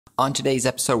On today's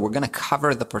episode, we're going to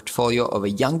cover the portfolio of a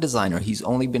young designer. He's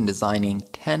only been designing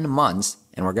 10 months,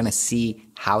 and we're going to see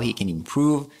how he can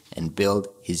improve and build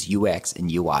his UX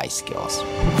and UI skills.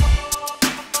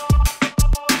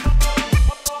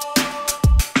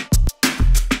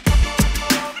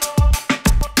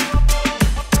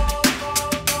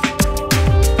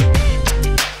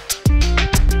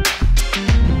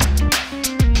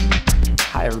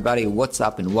 Hi everybody, what's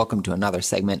up and welcome to another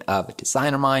segment of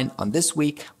Designer Mind. On this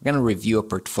week, we're going to review a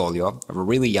portfolio of a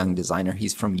really young designer.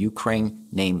 He's from Ukraine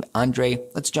named Andrei.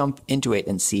 Let's jump into it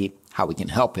and see how we can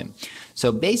help him.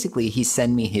 So basically, he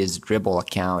sent me his Dribbble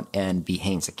account and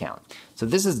Behance account. So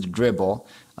this is the Dribbble,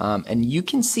 and you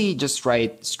can see just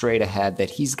right straight ahead that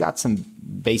he's got some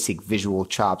basic visual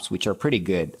chops, which are pretty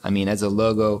good. I mean, as a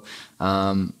logo,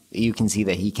 you can see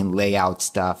that he can lay out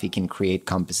stuff, he can create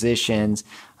compositions,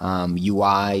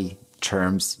 UI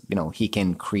terms, he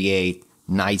can create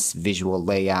nice visual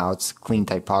layouts, clean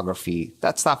typography.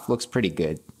 That stuff looks pretty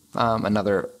good.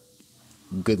 Another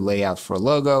good layout for a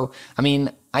logo. I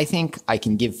mean, I think I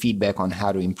can give feedback on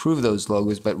how to improve those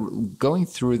logos, but going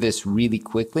through this really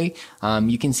quickly,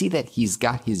 you can see that he's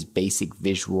got his basic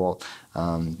visual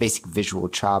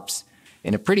chops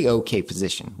in a pretty okay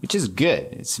position, which is good.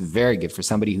 It's very good for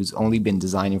somebody who's only been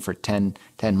designing for 10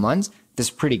 months. This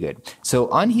is pretty good. So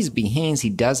on his Behance, he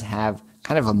does have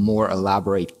kind of a more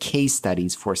elaborate case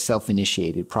studies for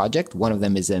self-initiated project. One of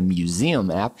them is a museum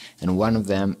app, and one of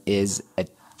them is a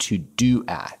to-do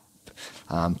app,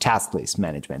 task list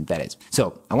management, that is.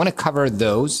 So I want to cover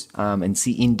those and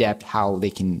see in depth how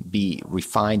they can be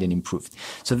refined and improved.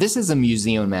 So this is a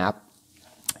museum app.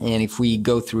 And if we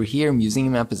go through here,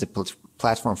 Museum App is a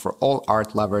platform for all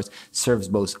art lovers, serves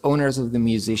both owners of the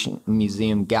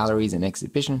museum, galleries, and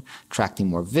exhibition, attracting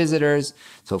more visitors.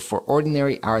 So for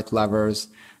ordinary art lovers,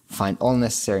 find all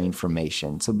necessary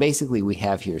information. So basically, we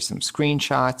have here some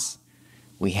screenshots.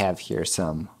 We have here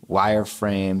some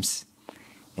wireframes.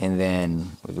 And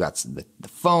then we've got the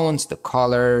fonts, the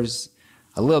colors,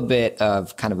 a little bit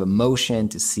of kind of a motion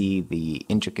to see the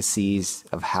intricacies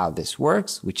of how this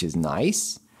works, which is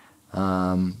nice.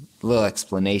 Little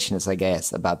explanations, I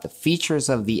guess, about the features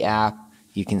of the app.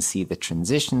 You can see the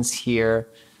transitions here,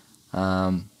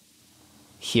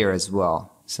 here as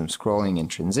well. Some scrolling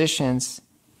and transitions,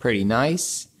 pretty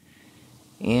nice.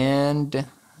 And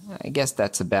I guess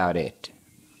that's about it.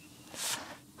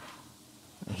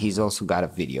 He's also got a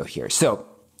video here. So,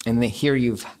 and then here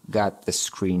you've got the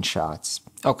screenshots.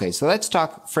 Okay, so let's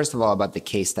talk first of all about the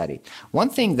case study. One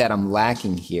thing that I'm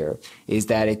lacking here is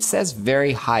that it says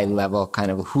very high level, kind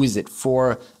of who is it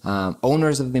for,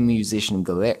 owners of the musician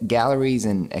galleries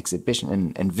and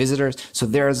exhibition and visitors. So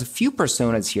there's a few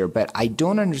personas here, but I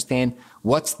don't understand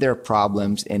what's their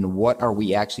problems and what are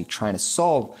we actually trying to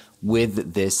solve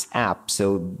with this app.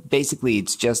 So basically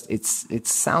it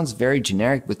sounds very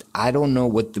generic, but I don't know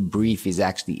what the brief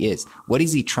actually is. What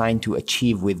is he trying to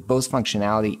achieve with both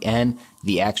functionality and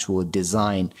the actual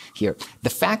design here? The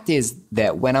fact is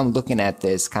that when I'm looking at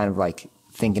this, kind of like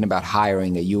thinking about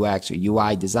hiring a UX or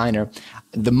UI designer,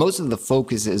 most of the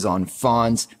focus is on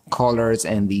fonts, colors,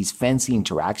 and these fancy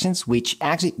interactions, which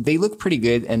actually they look pretty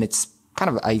good, and it's kind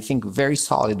of, I think, very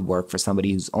solid work for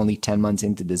somebody who's only 10 months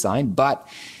into design. But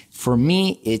for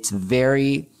me, it's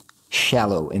very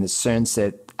shallow in the sense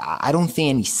that I don't see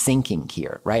any thinking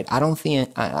here, right? I don't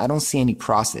see any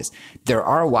process. There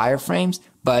are wireframes,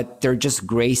 but they're just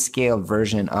grayscale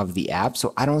version of the app.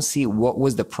 So I don't see what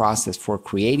was the process for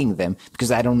creating them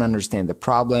because I don't understand the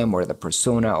problem or the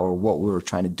persona or what we were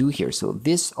trying to do here. So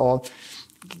this all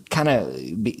kind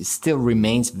of still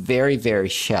remains very, very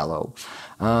shallow.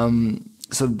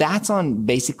 So that's on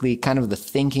basically kind of the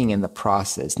thinking and the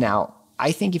process. Now,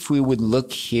 I think if we would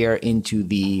look here into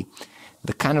the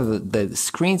kind of the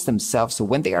screens themselves, so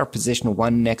when they are positioned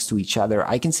one next to each other,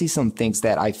 I can see some things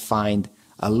that I find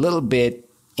a little bit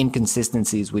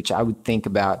inconsistencies, which I would think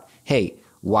about, hey,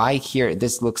 why here?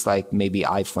 This looks like maybe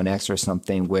iPhone X or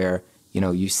something where,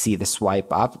 you see the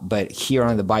swipe up, but here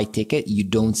on the buy ticket, you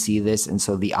don't see this. And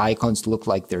so the icons look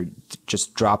like they're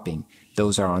just dropping.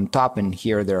 Those are on top and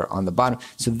here they're on the bottom.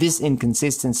 So this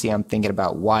inconsistency, I'm thinking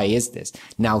about why is this?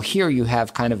 Now here you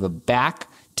have kind of a back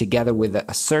together with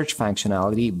a search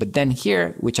functionality, but then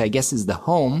here, which I guess is the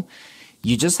home,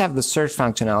 you just have the search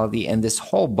functionality and this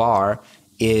whole bar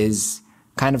is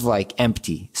kind of like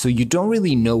empty. So you don't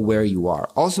really know where you are.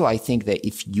 Also, I think that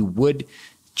if you would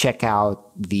check out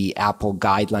the Apple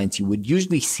guidelines, you would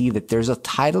usually see that there's a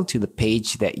title to the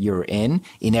page that you're in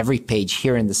every page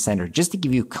here in the center, just to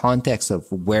give you context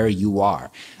of where you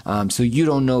are. So you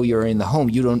don't know you're in the home.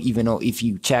 You don't even know if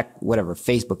you check whatever,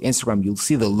 Facebook, Instagram, you'll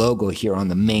see the logo here on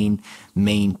the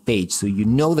main page. So you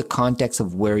know the context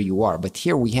of where you are. But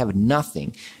here we have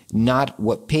nothing. Not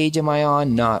what page am I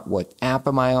on, not what app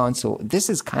am I on. So this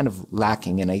is kind of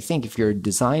lacking. And I think if you're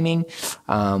designing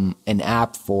an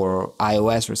app for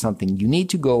iOS or something, you need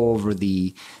to go over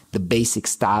the basic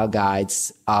style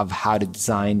guides of how to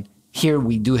design. Here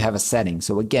we do have a setting.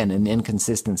 So again, an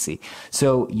inconsistency.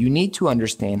 So you need to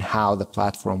understand how the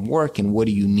platform works and what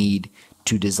do you need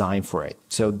to design for it.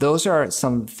 So those are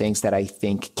some things that I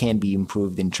think can be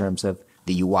improved in terms of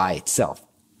the UI itself.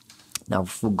 Now,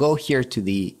 if we go here to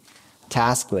the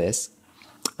task list,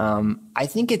 I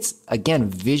think it's, again,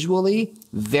 visually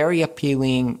very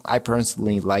appealing. I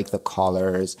personally like the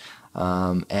colors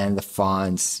and the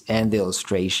fonts and the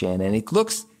illustration, and it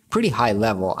looks pretty high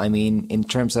level. I mean, in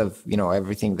terms of,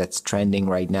 everything that's trending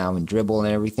right now in Dribbble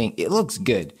and everything, it looks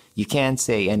good. You can't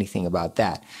say anything about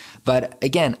that. But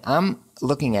again, I'm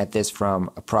looking at this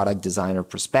from a product designer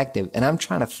perspective, and I'm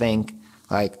trying to think,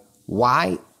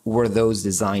 why were those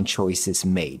design choices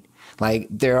made?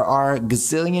 There are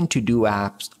gazillion to-do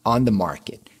apps on the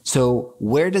market. So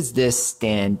where does this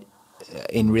stand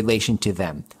in relation to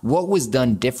them? What was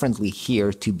done differently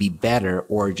here to be better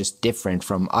or just different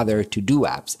from other to-do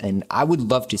apps? And I would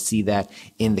love to see that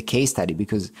in the case study,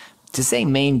 because to say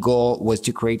main goal was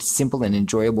to create simple and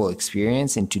enjoyable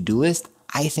experience in to-do list,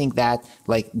 I think that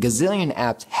gazillion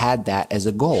apps had that as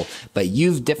a goal, but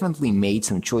you've definitely made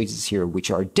some choices here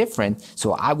which are different.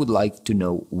 So I would like to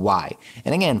know why.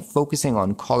 And again, focusing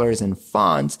on colors and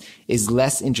fonts is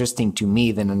less interesting to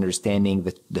me than understanding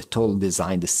the total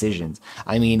design decisions.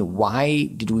 I mean, why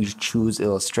did we choose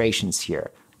illustrations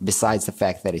here? Besides the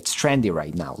fact that it's trendy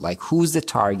right now, who's the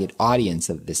target audience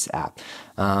of this app?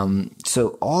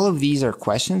 So all of these are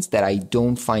questions that I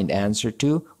don't find answer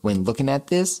to when looking at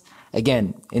this.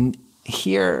 Again, in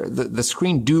here, the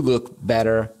screen do look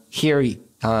better. Here,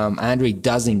 Android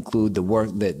does include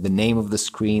the name of the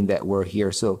screen that we're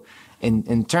here. So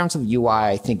in terms of UI,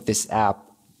 I think this app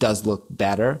does look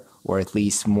better, or at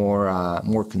least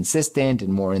more consistent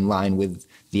and more in line with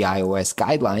the iOS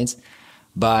guidelines.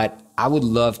 But I would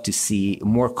love to see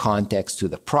more context to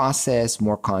the process,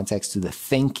 more context to the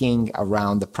thinking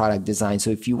around the product design.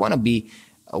 So if you want to be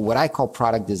what I call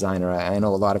product designer, I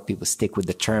know a lot of people stick with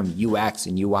the term UX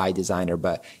and UI designer,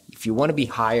 but if you want to be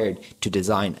hired to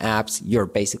design apps, you're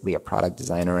basically a product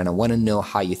designer. And I want to know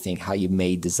how you think, how you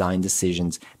made design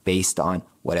decisions based on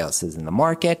what else is in the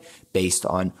market, based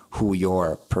on who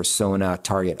your persona,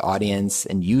 target audience,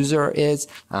 and user is,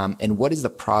 and what is the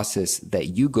process that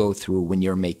you go through when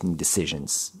you're making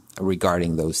decisions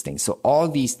regarding those things. So all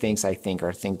these things, I think,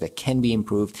 are things that can be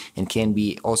improved and can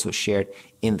be also shared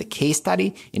in the case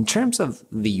study. In terms of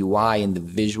the UI and the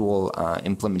visual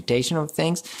implementation of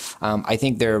things, I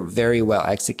think they're very well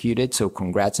executed. So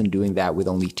congrats on doing that with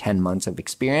only 10 months of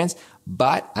experience.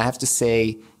 But I have to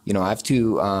say,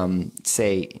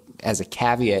 say as a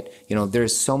caveat,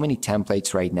 there's so many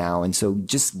templates right now. And so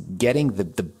just getting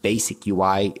the basic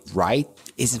UI right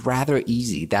is rather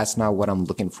easy. That's not what I'm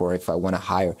looking for if I want to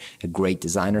hire a great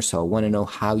designer. So I want to know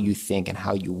how you think and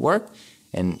how you work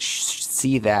and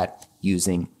see that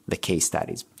using the case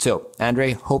studies. So,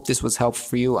 Andre, hope this was helpful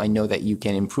for you. I know that you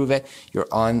can improve it. You're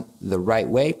on the right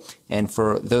way. And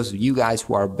for those of you guys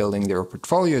who are building their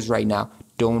portfolios right now,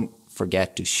 don't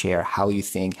forget to share how you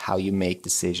think, how you make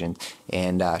decisions,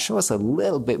 and show us a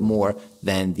little bit more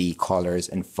than the colors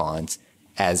and fonts,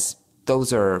 as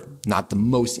those are not the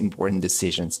most important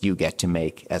decisions you get to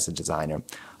make as a designer.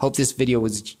 Hope this video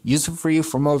was useful for you.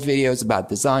 For more videos about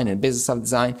design and business of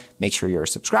design, make sure you're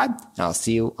subscribed, and I'll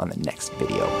see you on the next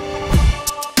video.